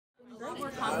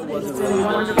It's been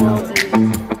wonderful.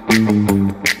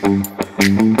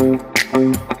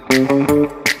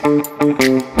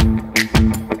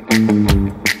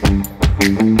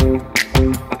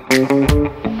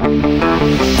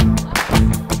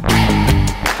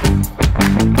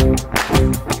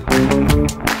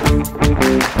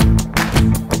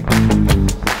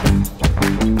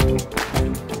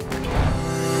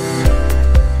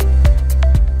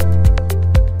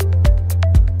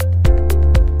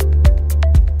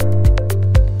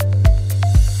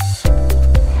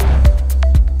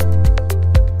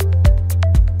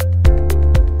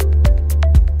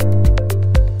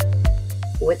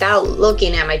 Without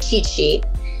looking at my cheat sheet,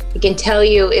 I can tell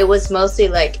you it was mostly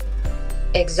like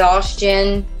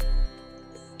exhaustion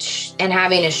and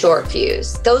having a short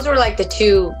fuse. Those were like the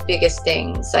two biggest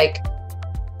things.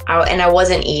 I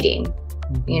wasn't eating,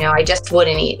 I just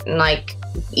wouldn't eat. And like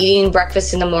eating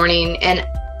breakfast in the morning and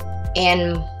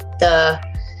the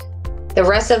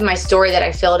rest of my story that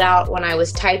I filled out when I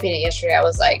was typing it yesterday, I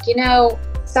was like,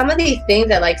 some of these things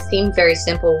that like seem very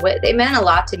simple, they meant a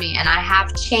lot to me, and I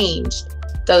have changed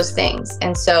those things.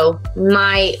 And so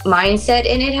my mindset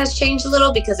in it has changed a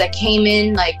little, because I came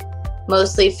in like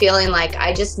mostly feeling like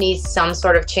I just need some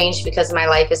sort of change because my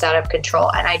life is out of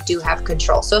control, and I do have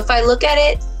control. So if I look at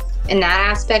it in that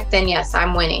aspect, then yes,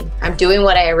 I'm winning. I'm doing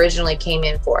what I originally came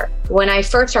in for. When I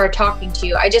first started talking to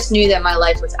you, I just knew that my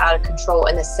life was out of control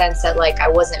in the sense that like I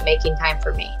wasn't making time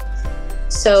for me.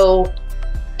 So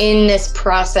in this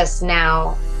process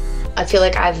now, I feel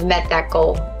like I've met that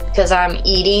goal because I'm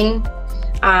eating,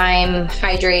 I'm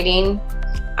hydrating,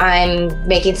 I'm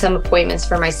making some appointments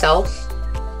for myself.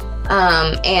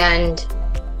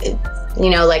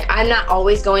 Like I'm not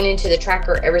always going into the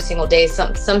tracker every single day.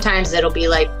 Sometimes it'll be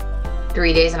like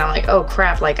 3 days and I'm like, oh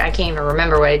crap, like I can't even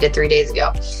remember what I did 3 days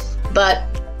ago. But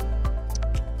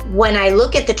when I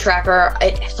look at the tracker,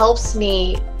 it helps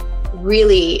me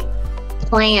really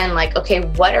plan like, okay,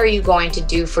 what are you going to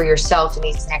do for yourself in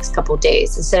these next couple of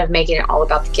days instead of making it all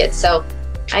about the kids? So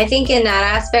I think in that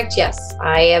aspect, yes,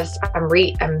 I'm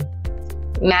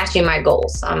matching my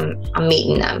goals. I'm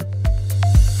meeting them.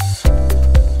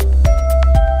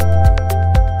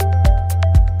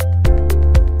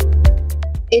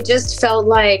 It just felt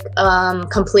like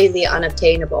completely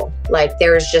unobtainable. Like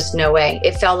there was just no way.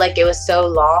 It felt like it was so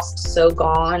lost, so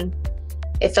gone.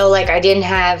 It felt like I didn't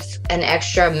have an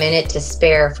extra minute to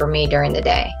spare for me during the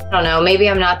day. I don't know, maybe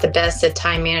I'm not the best at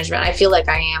time management. I feel like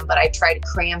I am, but I try to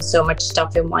cram so much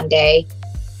stuff in one day,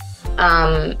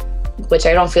 which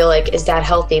I don't feel like is that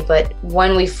healthy. But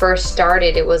when we first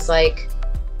started, it was like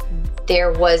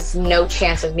there was no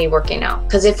chance of me working out.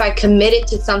 Because if I committed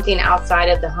to something outside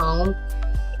of the home,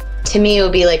 to me, it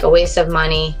would be like a waste of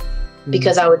money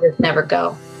because I would just never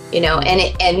go,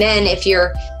 and then if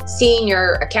you're seeing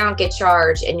your account get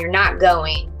charged and you're not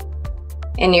going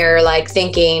and you're like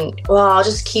thinking, well, I'll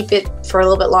just keep it for a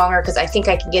little bit longer because I think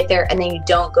I can get there, and then you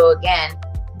don't go again,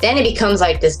 then it becomes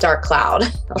like this dark cloud.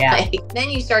 Yeah. Then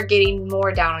you start getting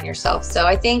more down on yourself. So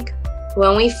I think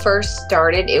when we first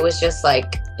started, it was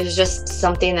just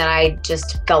something that I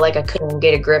just felt like I couldn't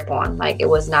get a grip on. Like it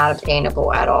was not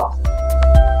obtainable at all.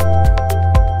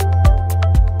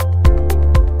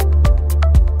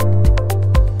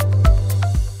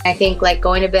 I think like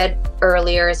going to bed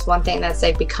earlier is one thing that's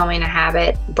like becoming a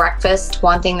habit. Breakfast,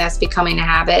 one thing that's becoming a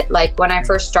habit. Like when I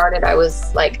first started, I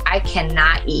was like, I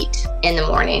cannot eat in the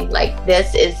morning. Like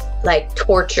this is like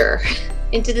torture.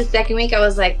 Into the second week, I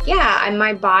was like, yeah,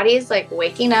 my body is like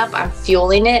waking up. I'm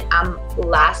fueling it. I'm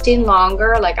lasting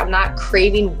longer. Like I'm not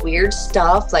craving weird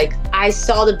stuff. Like I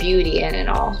saw the beauty in it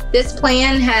all. This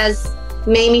plan has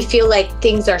made me feel like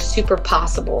things are super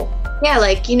possible. Yeah,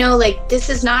 like this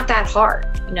is not that hard.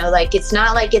 It's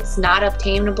not like it's not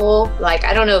obtainable. Like,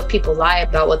 I don't know if people lie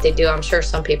about what they do. I'm sure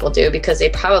some people do because they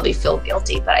probably feel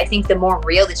guilty. But I think the more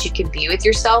real that you can be with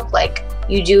yourself, like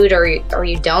you do it or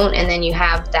you don't, and then you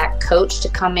have that coach to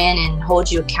come in and hold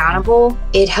you accountable,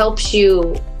 it helps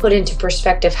you put into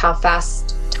perspective how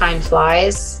fast time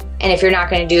flies. And if you're not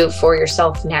going to do it for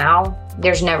yourself now,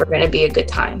 there's never going to be a good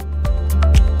time.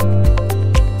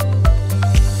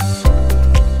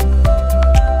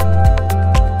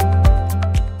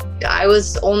 I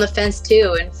was on the fence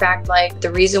too. In fact, like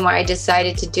the reason why I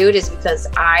decided to do it is because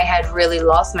I had really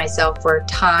lost myself where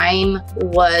time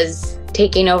was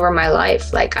taking over my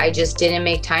life. Like I just didn't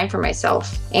make time for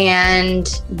myself. And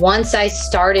once I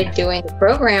started doing the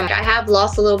program, I have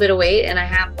lost a little bit of weight and I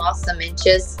have lost some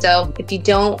inches. So if you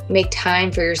don't make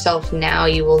time for yourself now,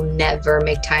 you will never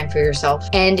make time for yourself.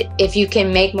 And if you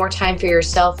can make more time for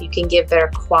yourself, you can give better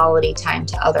quality time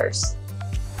to others.